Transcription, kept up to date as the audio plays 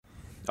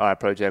All right,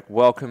 Project.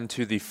 Welcome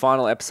to the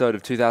final episode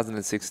of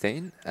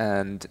 2016.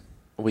 And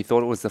we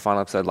thought it was the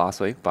final episode last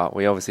week, but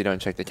we obviously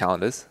don't check the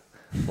calendars.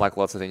 Like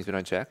lots of things we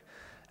don't check.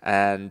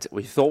 And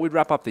we thought we'd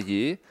wrap up the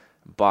year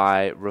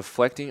by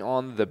reflecting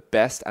on the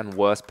best and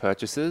worst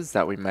purchases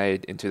that we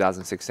made in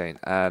 2016.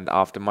 And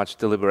after much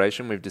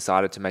deliberation, we've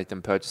decided to make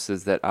them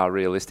purchases that are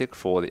realistic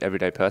for the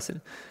everyday person.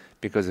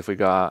 Because if we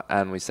go out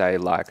and we say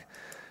like,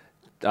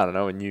 I don't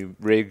know, a new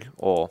rig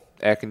or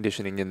air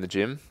conditioning in the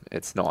gym,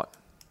 it's not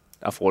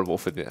affordable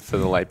for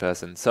the lay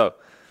person. So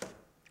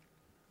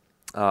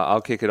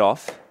I'll kick it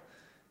off.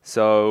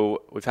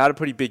 So we've had a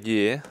pretty big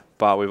year,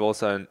 but we've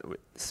also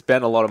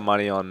spent a lot of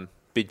money on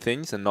big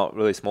things and not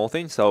really small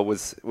things. So we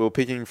were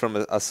picking from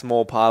a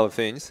small pile of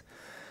things.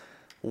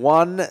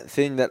 One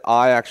thing that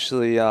I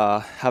actually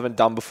haven't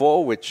done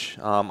before, which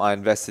I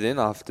invested in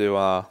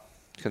after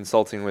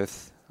consulting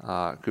with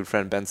good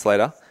friend Ben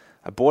Slater,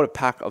 I bought a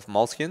pack of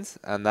moleskins,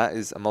 and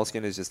a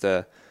moleskin is just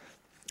a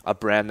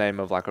brand name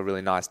of like a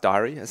really nice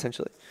diary,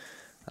 essentially.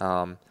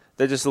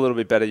 They're just a little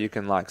bit better. You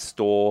can like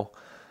store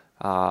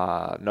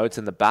notes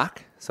in the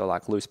back, so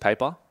like loose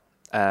paper,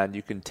 and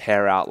you can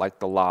tear out like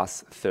the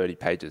last 30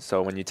 pages.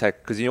 So when you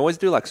because you always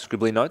do like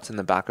scribbly notes in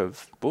the back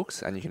of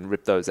books, and you can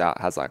rip those out.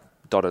 It has like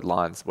dotted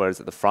lines, whereas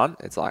at the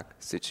front, it's like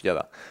stitched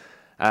together.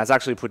 And it's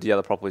actually put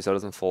together properly so it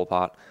doesn't fall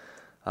apart.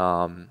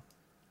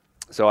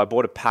 So I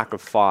bought a pack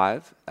of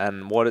 5,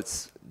 and what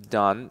it's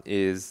done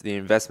is the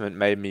investment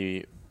made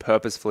me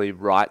purposefully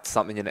write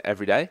something in it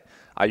every day.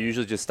 I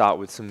usually just start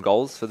with some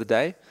goals for the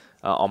day.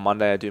 On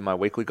Monday, I do my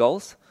weekly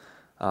goals.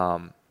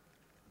 And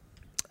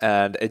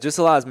it just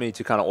allows me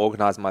to kind of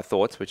organize my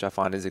thoughts, which I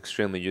find is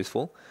extremely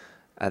useful.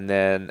 And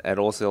then it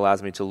also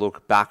allows me to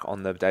look back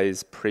on the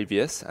days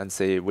previous and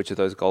see which of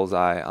those goals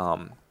I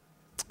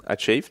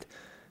achieved,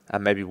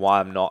 and maybe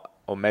why I'm not,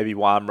 or maybe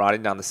why I'm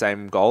writing down the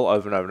same goal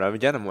over and over and over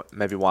again, and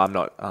maybe why I'm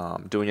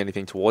not doing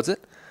anything towards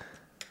it,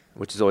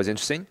 which is always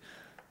interesting.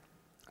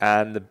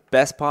 And the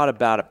best part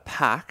about a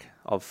pack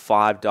of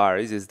 5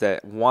 diaries is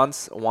that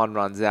once one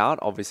runs out,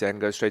 obviously I can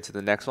go straight to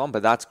the next one,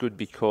 but that's good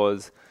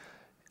because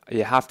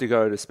you have to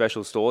go to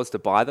special stores to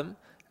buy them.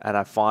 And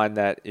I find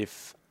that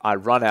if I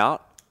run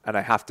out and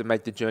I have to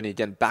make the journey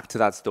again back to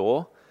that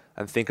store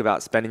and think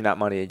about spending that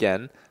money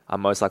again,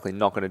 I'm most likely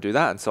not going to do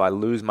that. And so I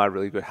lose my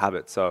really good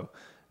habit. So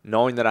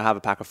knowing that I have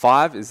a pack of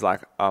 5 is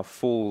like a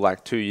full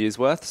like 2 years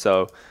worth.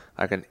 So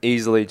I can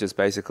easily just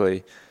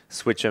basically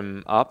switch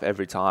them up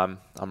every time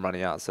I'm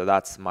running out. So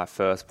that's my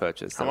first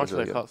purchase. How much do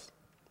they cost?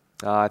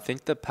 I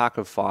think the pack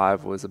of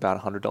 5 was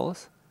about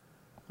 $100.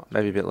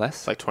 Maybe a bit less.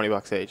 It's like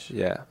 $20 each.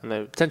 Yeah. And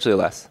they're potentially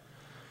less.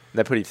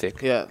 They're pretty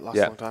thick. Yeah, it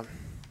lasts a long time.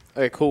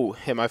 Okay, cool.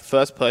 Hey, my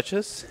first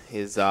purchase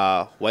is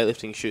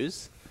weightlifting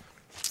shoes.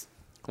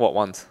 What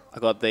ones? I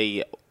got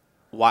the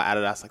white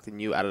Adidas, like the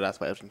new Adidas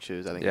weightlifting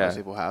shoes I think most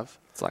people have.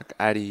 It's like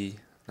Adi.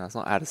 No, it's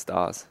not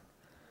Adistars.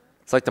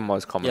 It's like the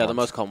most common ones. Yeah, the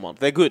most common one.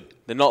 They're good.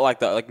 They're not like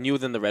the newer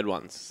than the red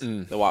ones,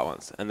 the white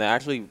ones. And they're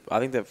actually, I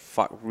think they're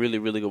really,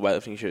 really good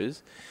weightlifting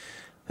shoes.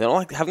 They're not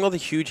like, haven't got the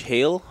huge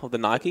heel of the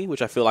Nike,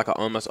 which I feel like are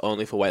almost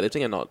only for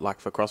weightlifting and not like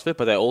for CrossFit.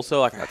 But they're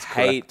also like,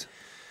 I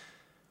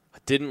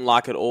didn't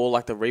like at all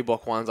like the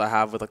Reebok ones I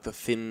have with like the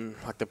thin,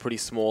 like the pretty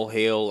small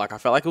heel. Like I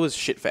felt like it was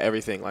shit for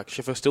everything. Like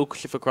shit for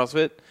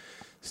CrossFit,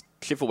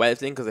 shit for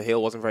weightlifting because the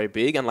heel wasn't very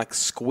big, and like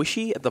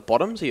squishy at the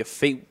bottom, so your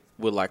feet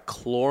were like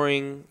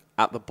clawing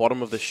at the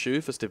bottom of the shoe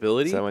for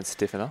stability. So they weren't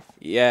stiff enough?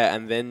 Yeah,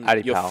 and then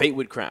your feet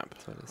would cramp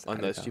on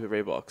those Pal. stupid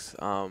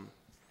Reeboks.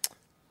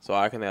 So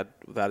I reckon they're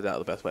without a doubt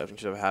the best weightlifting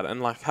shoes I've ever had.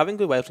 And like having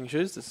good weightlifting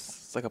shoes,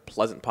 it's like a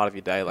pleasant part of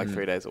your day, like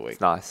 3 days a week.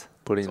 It's nice.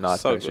 Putting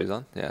nice so shoes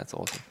on. Yeah, it's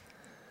awesome.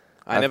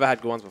 I never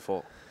had good ones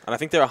before. And I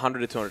think they're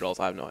 $100 to $200.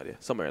 I have no idea.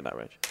 Somewhere in that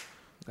range.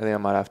 I think I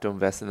might have to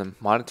invest in them.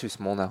 Mine are too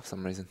small now for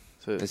some reason.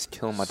 So it's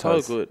killing my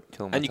toes. So good.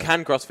 And you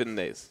can CrossFit in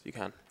these. You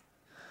can.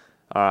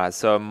 All right.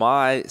 So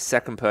my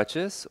second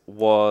purchase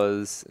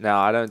was,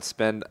 now I don't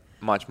spend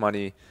much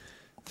money.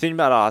 The thing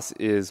about us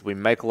is we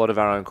make a lot of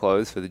our own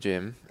clothes for the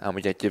gym, and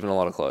we get given a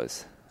lot of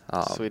clothes.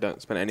 So we don't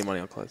spend any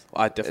money on clothes.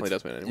 I definitely don't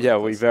spend any money on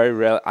clothes. We very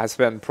rarely. I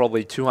spend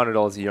probably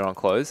 $200 a year on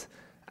clothes.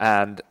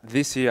 And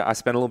this year I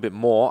spent a little bit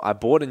more. I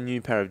bought a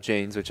new pair of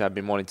jeans, which I've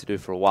been wanting to do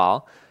for a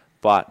while.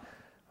 But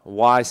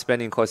why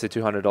spending close to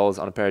 $200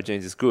 on a pair of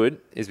jeans is good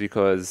is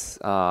because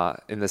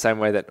in the same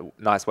way that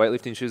nice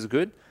weightlifting shoes are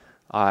good,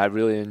 I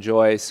really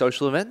enjoy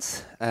social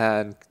events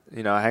and,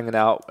 hanging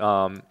out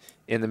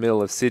in the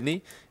middle of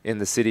Sydney, in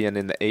the city and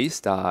in the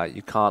east.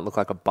 You can't look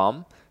like a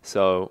bum.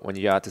 So when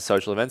you go out to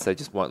social events, they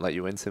just won't let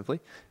you in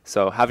simply.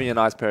 So having a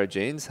nice pair of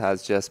jeans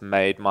has just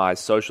made my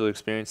social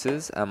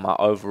experiences and my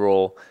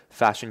overall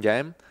fashion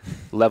game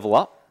level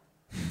up.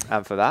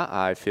 And for that,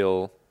 I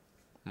feel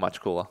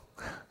much cooler.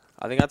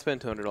 I think I'd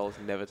spend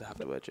 $200 never to have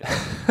to wear jeans.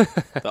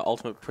 The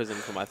ultimate prison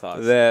for my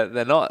thighs.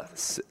 They're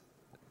not...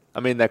 I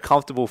mean, they're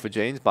comfortable for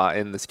jeans, but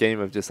in the scheme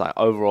of just like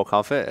overall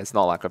comfort, it's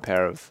not like a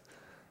pair of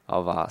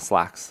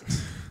slacks.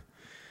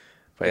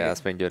 But yeah,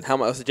 it's been good. How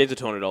much? The jeans are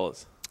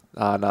 $200.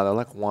 No, they're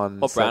like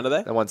What brand are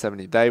they? They're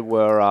 $170. They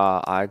were,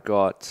 I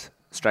got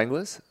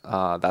Stranglers.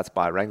 That's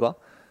by Wrangler.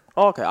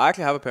 Oh, okay. I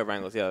actually have a pair of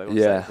Wranglers. Yeah.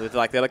 Yeah. With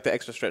like they're like the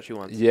extra stretchy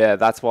ones. Yeah,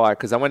 that's why.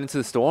 Because I went into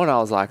the store and I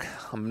was like,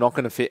 I'm not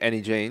going to fit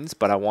any jeans,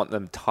 but I want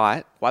them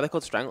tight. Why are they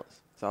called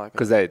Stranglers?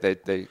 Because they're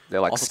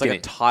like also skinny.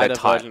 It's like a tighter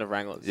tight. version of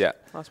Wranglers. Yeah.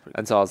 That's pretty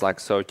And so I was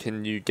like, so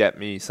can you get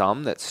me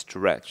some that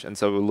stretch? And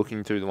so we were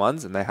looking through the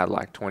ones and they had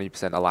like 20%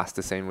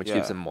 elasticine, which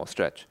gives them more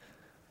stretch,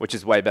 which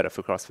is way better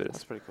for CrossFitters.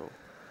 That's pretty cool.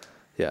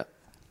 Yeah.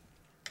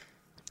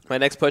 My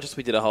next purchase,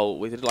 we did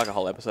like a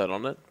whole episode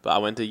on it, but I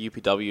went to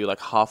UPW like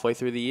halfway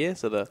through the year.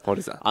 So what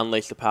is that?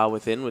 Unleash the Power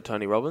Within with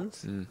Tony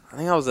Robbins. I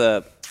think that was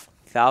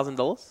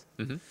 $1,000.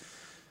 Mm-hmm.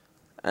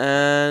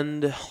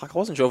 And like I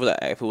wasn't sure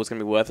if it was going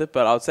to be worth it,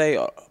 but I would say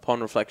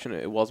upon reflection,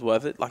 it was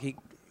worth it. Like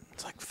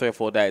it's like 3 or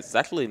 4 days. It's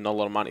actually not a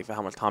lot of money for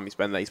how much time you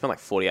spend there. You spend like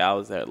 40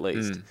 hours there at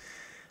least. So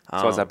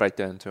what does that break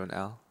down to an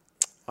hour?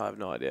 I have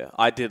no idea.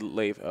 I did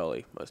leave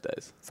early most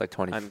days. It's like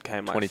 20 and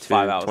came like 22,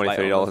 5 hours late.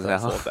 $23 an hour.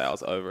 4th day I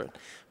was over it.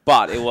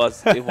 But it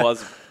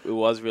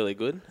was really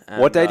good.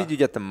 And, what day did you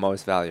get the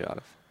most value out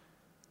of?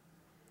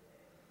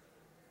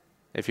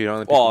 If you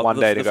only pick one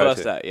day to go to. The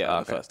first day, yeah,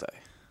 the first day.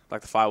 Like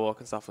the firewalk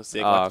and stuff was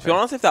sick. To be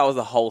honest, if that was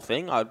the whole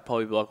thing, I'd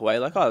probably walk away.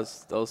 Like I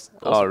was awesome.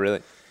 Oh,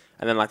 really?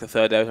 And then like the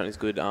third day was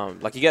good.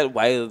 Like you get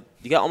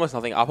almost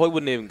nothing. I probably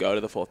wouldn't even go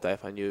to the 4th day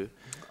if I knew.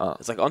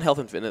 It's like on health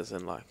and fitness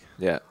and like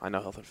I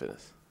know health and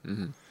fitness.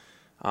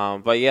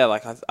 Mm-hmm. But yeah,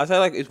 like I say,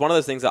 like it's one of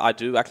those things that I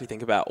do actually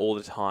think about all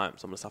the time.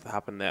 Some of the stuff that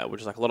happened there,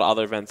 which is like a lot of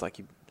other events, like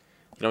you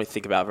don't really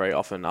think about very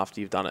often after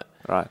you've done it.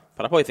 Right.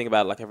 But I probably think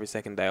about it like every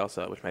second day or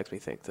so, which makes me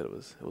think that it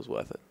was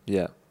worth it.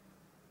 Yeah.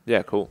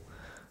 Yeah. Cool.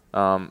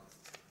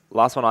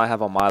 Last one I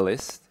have on my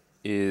list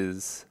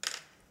is,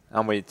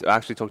 and we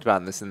actually talked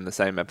about this in the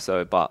same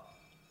episode, but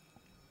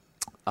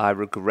I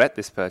regret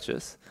this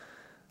purchase,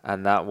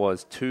 and that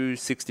was two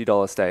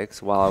 $60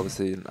 steaks while I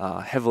was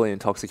heavily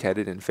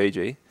intoxicated in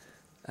Fiji.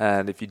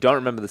 And if you don't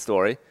remember the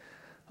story,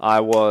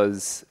 I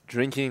was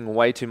drinking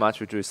way too much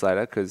with Drew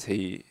Slater because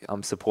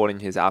I'm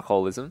supporting his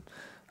alcoholism,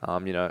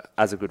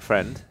 as a good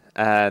friend.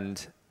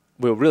 And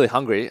we were really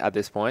hungry at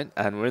this point,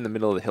 and we're in the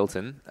middle of the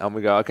Hilton, and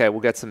we go, okay,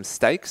 we'll get some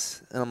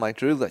steaks. And I'm like,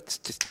 Drew, let's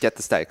just get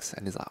the steaks.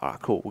 And he's like, all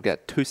right, cool, we'll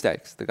get 2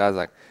 steaks. The guy's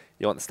like,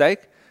 you want the steak?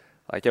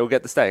 Like, yeah, we'll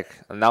get the steak.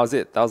 And that was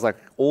it. That was like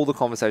all the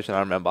conversation I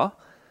remember.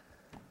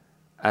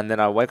 And then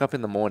I wake up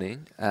in the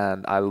morning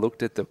and I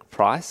looked at the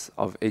price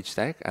of each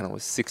steak and it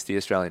was 60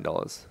 Australian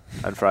dollars.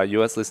 And for our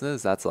US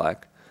listeners, that's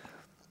like,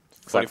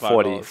 it's like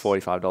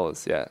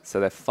 $45. Yeah.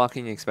 So they're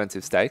fucking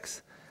expensive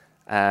steaks.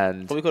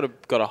 And probably could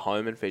have got a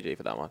home in Fiji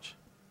for that much.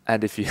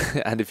 And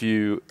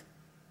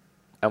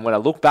when I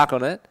look back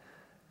on it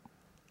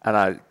and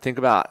I think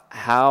about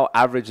how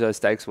average those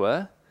steaks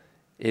were,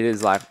 it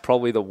is like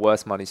probably the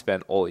worst money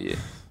spent all year.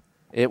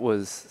 It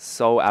was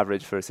so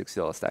average for a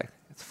 $60 steak.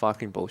 It's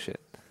fucking bullshit.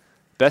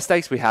 Best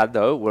steaks we had,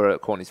 though, were at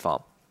Courtney's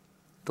farm.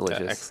 Delicious.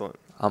 Yeah, excellent.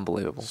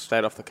 Unbelievable.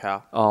 Straight off the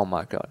cow. Oh,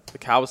 my God. The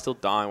cow was still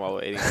dying while we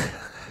were eating it.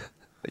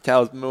 The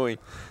cow was mooing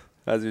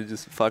as we were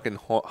just fucking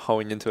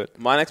hoeing into it.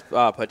 My next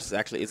purchase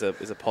actually is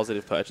a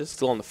positive purchase.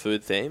 Still on the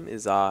food theme.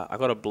 I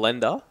got a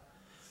blender.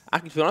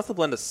 Actually, to be honest, the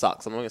blender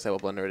sucks. I'm not going to say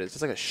what blender it is. It's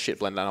just like a shit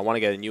blender, and I want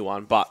to get a new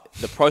one. But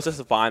the process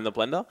of buying the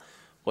blender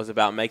was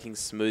about making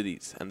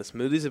smoothies. And the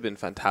smoothies have been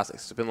fantastic.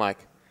 It's been like,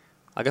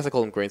 I guess I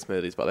call them green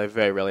smoothies, but they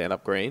very rarely end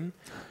up green.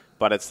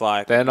 But it's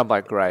like... They end up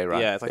like grey,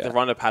 right? Yeah, it's like the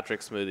Rhonda Patrick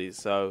smoothies,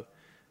 so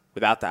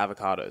without the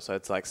avocado. So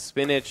it's like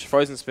spinach,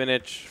 frozen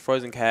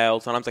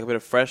kale, sometimes like a bit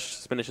of fresh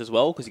spinach as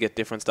well, because you get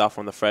different stuff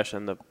from the fresh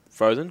and the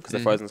frozen, because the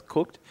frozen's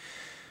cooked.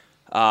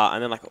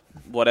 And then like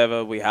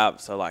whatever we have,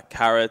 so like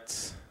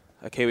carrots,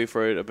 a kiwi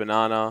fruit, a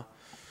banana,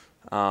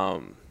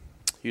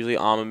 usually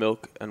almond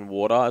milk and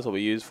water is what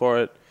we use for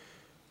it.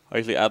 I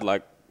usually add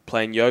like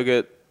plain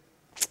yogurt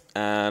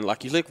and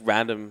like usually like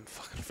random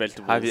fucking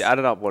vegetables. Have you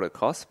added up what it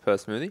costs per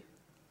smoothie?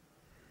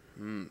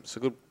 It's a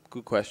good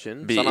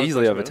question. Be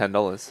easily over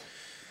 $10.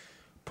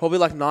 Probably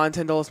like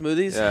 $9-10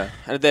 smoothies. Yeah.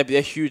 And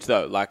they're huge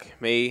though. Like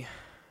me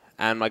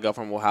and my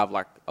girlfriend will have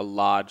like a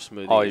large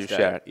smoothie. Oh, you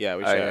share it? Yeah,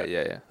 we share it.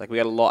 Yeah. Like we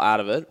get a lot out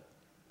of it.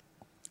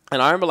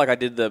 And I remember like I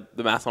did the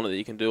math on it that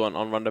you can do on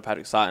Rhonda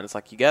Patrick's site, and it's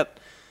like you get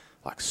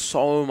like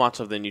so much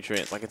of the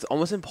nutrients. Like it's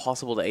almost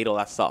impossible to eat all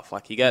that stuff.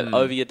 Like you get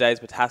over your days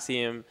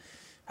potassium,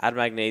 add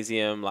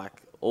magnesium,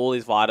 like all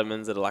these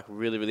vitamins that are like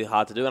really, really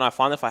hard to do. And I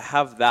find that if I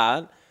have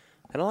that,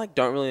 I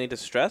don't really need to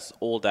stress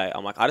all day.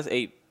 I'm like, I just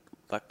eat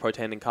like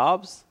protein and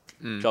carbs,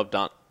 job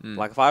done.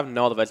 Like if I have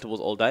no other vegetables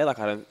all day, like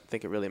I don't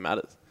think it really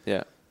matters.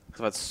 Yeah. Because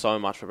I've had so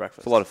much for breakfast.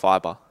 It's a lot of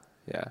fiber.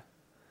 Yeah.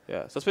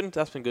 Yeah. So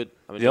that's been good.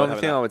 The only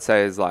thing I would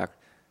say is like,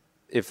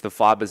 if the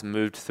fiber's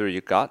moved through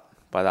your gut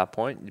by that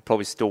point, you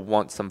probably still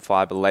want some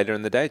fiber later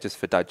in the day just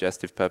for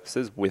digestive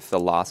purposes with the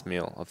last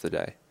meal of the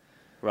day.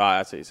 Right,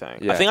 that's what you're saying.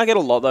 Yeah. I think I get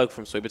a lot though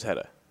from sweet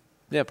potato.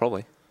 Yeah,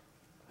 probably.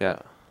 Yeah.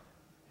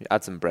 You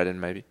add some bread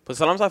in maybe. But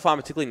sometimes I find,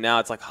 particularly now,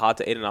 it's like hard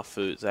to eat enough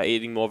food. So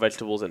eating more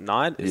vegetables at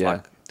night is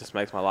like just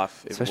makes my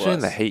life even especially worse.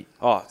 in the heat.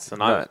 Oh, it's a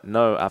nightmare.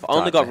 No appetite. I've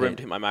only got room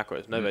to hit my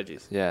macros, no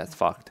veggies. Yeah, it's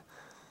fucked.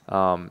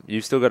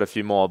 You've still got a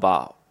few more,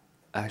 but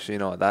actually, you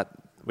know what,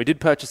 we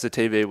did purchase a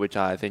TV, which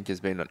I think has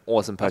been an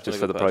awesome purchase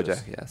for the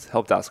project. Yes,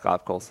 helped our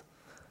Skype calls.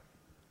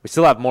 We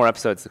still have more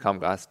episodes to come,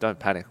 guys. Don't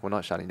panic. We're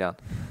not shutting down.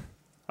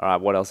 All right,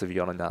 what else have you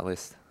got on that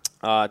list?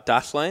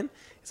 Dashlane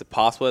is a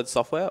password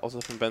software, also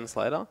from Ben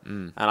Slater.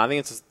 And I think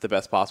it's just the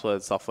best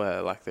password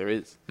software like there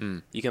is.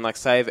 You can like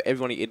save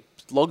everyone. It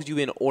logs you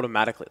in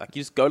automatically. Like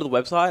you just go to the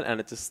website and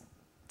it just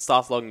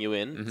starts logging you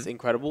in. It's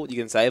incredible. You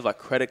can save like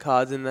credit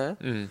cards in there.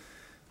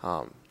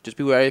 Just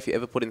be wary if you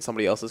ever put in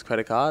somebody else's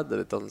credit card that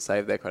it doesn't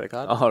save their credit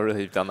card. Oh,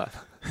 really? You've done that?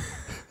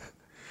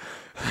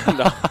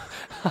 No.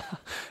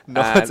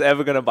 No one's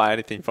ever going to buy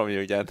anything from you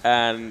again.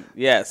 And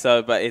yeah,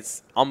 but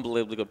it's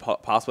unbelievably good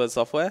password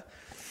software.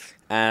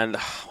 And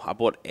I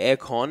bought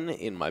aircon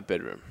in my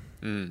bedroom.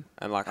 And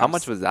like, how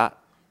much was that?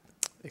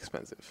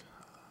 Expensive.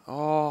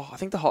 Oh, I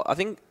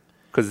think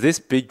because this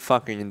big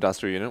fucking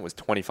industrial unit was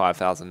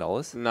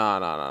 $25,000.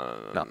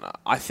 No.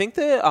 I think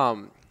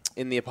the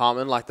in the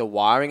apartment, like the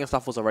wiring and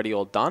stuff was already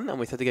all done, and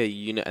we had to get a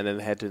unit and then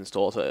had to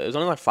install. So it was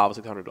only like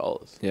 $500 or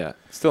 $600. Yeah,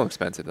 still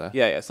expensive though.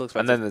 Yeah, still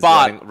expensive. And then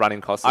there's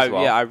running costs as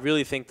well. Yeah, I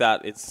really think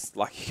that it's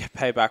like you get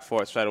payback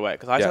for it straight away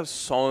because I just have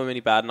so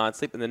many bad nights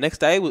sleep, and the next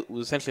day was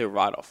essentially a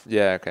write-off.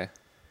 Yeah, okay.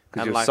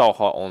 Because you were so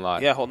hot all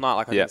night. Yeah, whole night.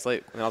 Like I didn't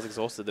sleep, and I was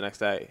exhausted the next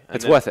day.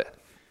 It's worth it.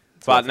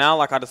 But now,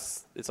 like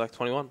it's like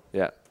 21.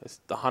 Yeah, it's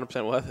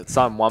 100% worth it.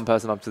 Sign one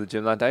person up to the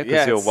gym that day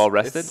because you're well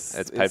rested.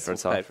 It's paid for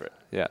itself. Paid for it.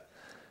 Yeah,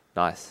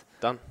 nice.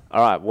 Done. All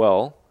right.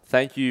 Well,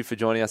 thank you for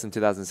joining us in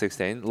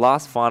 2016.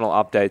 Last final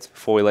updates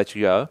before we let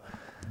you go.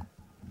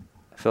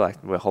 I feel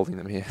like we're holding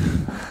them here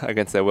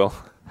against their will.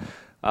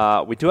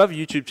 We do have a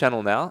YouTube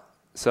channel now,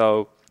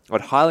 so I'd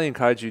highly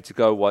encourage you to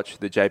go watch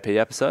the JP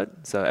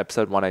episode. So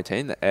episode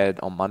 118 that aired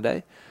on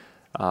Monday.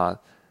 The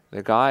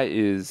guy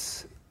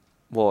is.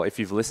 Well, if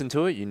you've listened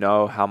to it, you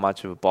know how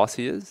much of a boss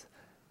he is.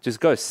 Just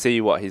go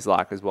see what he's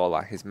like as well,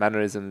 like his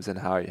mannerisms and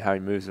how he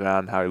moves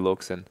around, how he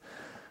looks, and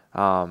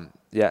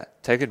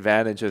take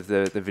advantage of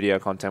the video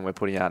content we're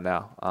putting out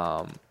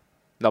now.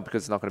 Not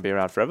because it's not going to be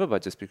around forever,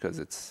 but just because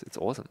it's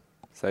awesome.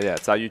 So yeah,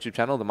 it's our YouTube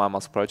channel, the Mind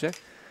Muscle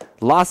Project.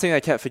 Last thing I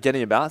kept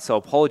forgetting about, so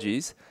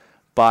apologies,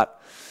 but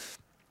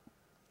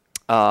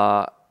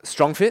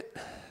StrongFit.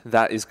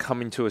 That is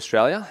coming to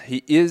Australia.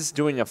 He is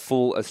doing a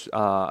full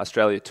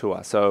Australia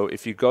tour. So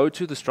if you go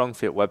to the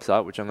StrongFit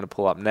website, which I'm going to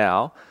pull up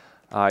now,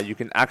 you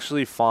can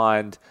actually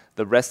find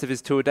the rest of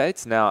his tour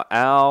dates. Now,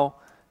 our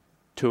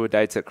tour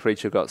dates at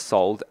Creature got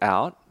sold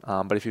out.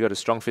 But if you go to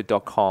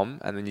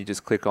strongfit.com and then you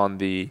just click on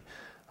you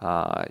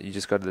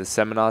just go to the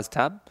seminars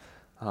tab,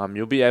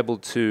 you'll be able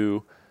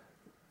to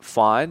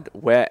find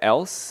where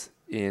else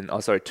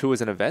tours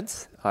and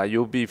events.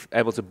 You'll be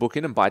able to book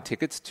in and buy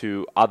tickets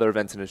to other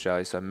events in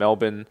Australia. So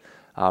Melbourne,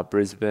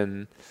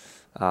 Brisbane,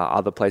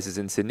 other places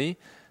in Sydney.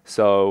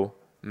 So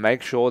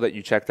make sure that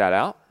you check that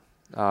out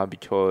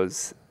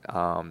because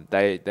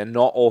they're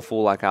not all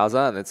full like ours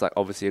are. And it's like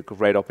obviously a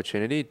great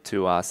opportunity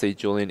to see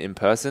Julian in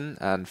person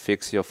and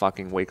fix your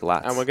fucking weak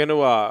lats. And we're gonna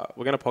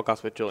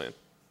podcast with Julian.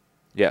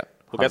 Yeah.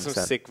 We'll get some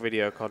sick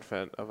video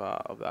content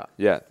of that.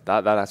 Yeah,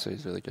 that actually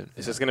is really good.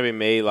 It's just going to be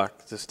me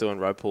like just doing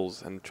row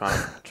pulls and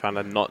trying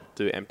to not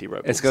do empty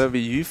row pulls. It's going to be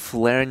you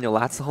flaring your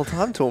lats the whole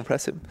time to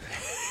impress him.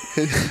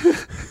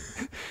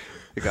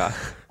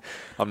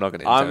 I'm not going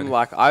to.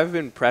 I've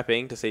been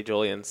prepping to see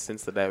Julian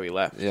since the day we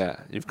left.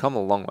 Yeah, you've come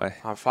a long way.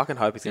 I fucking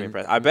hope he's going to be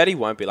impressed. I bet he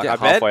won't be. Like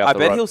I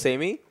bet he'll see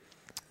me.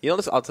 You know,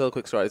 I'll tell a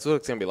quick story. This is what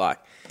it's going to be like.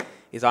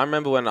 Is I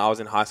remember when I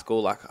was in high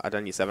school, like I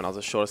done year 7, I was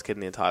the shortest kid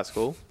in the entire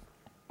school.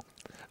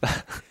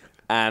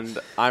 And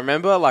I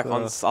remember, like, I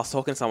was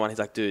talking to someone. He's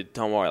like, "Dude,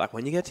 don't worry. Like,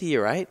 when you get to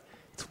year 8,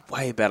 it's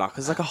way better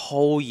because it's like a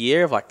whole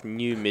year of like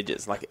new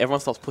midgets. Like,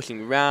 everyone stops pushing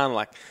you around,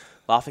 like,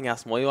 laughing how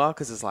small you are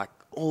because it's like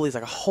all these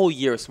like a whole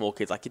year of small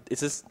kids. Like,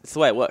 it's the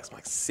way it works. I'm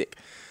like sick.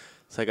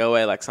 So I go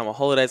away like summer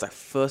holidays, like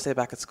first day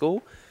back at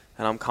school,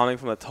 and I'm coming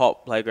from the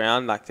top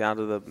playground like down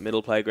to the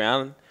middle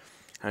playground,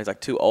 and it's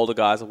like 2 older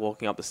guys are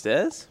walking up the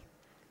stairs,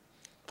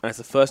 and it's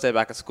the first day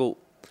back at school.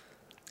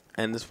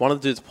 And this one of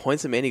the dudes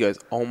points at me and he goes,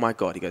 "Oh my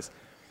God." He goes,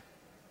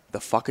 "The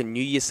fucking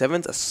new year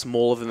 7s are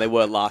smaller than they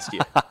were last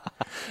year."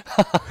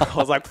 I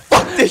was like,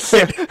 "Fuck this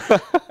shit."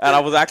 And I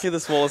was actually the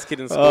smallest kid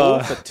in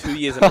school for 2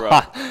 years in a row.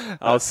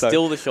 I was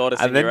still the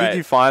shortest in year 8. And then did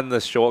you find the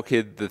short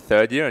kid the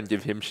 3rd year and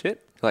give him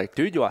shit? Like,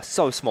 dude, you are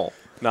so small.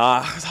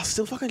 Nah, I was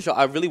still fucking short.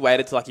 I really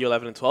waited till like year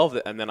 11 and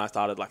 12 and then I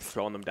started like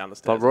throwing them down the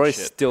stairs. But Roy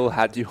still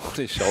had you on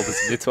his shoulders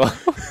in year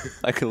 12.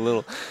 Like a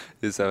little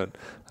year 7.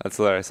 That's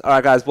hilarious. All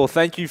right, guys. Well,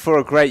 thank you for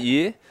a great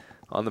year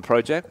on the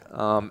project,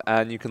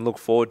 and you can look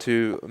forward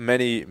to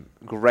many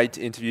great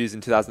interviews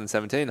in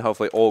 2017,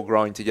 hopefully all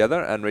growing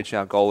together and reaching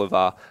our goal of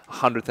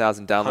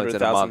 100,000 downloads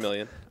in a month. 100,000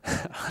 million.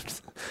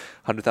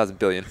 $100,000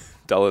 billion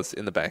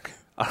in the bank.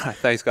 All right,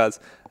 thanks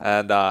guys,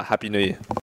 and Happy New Year.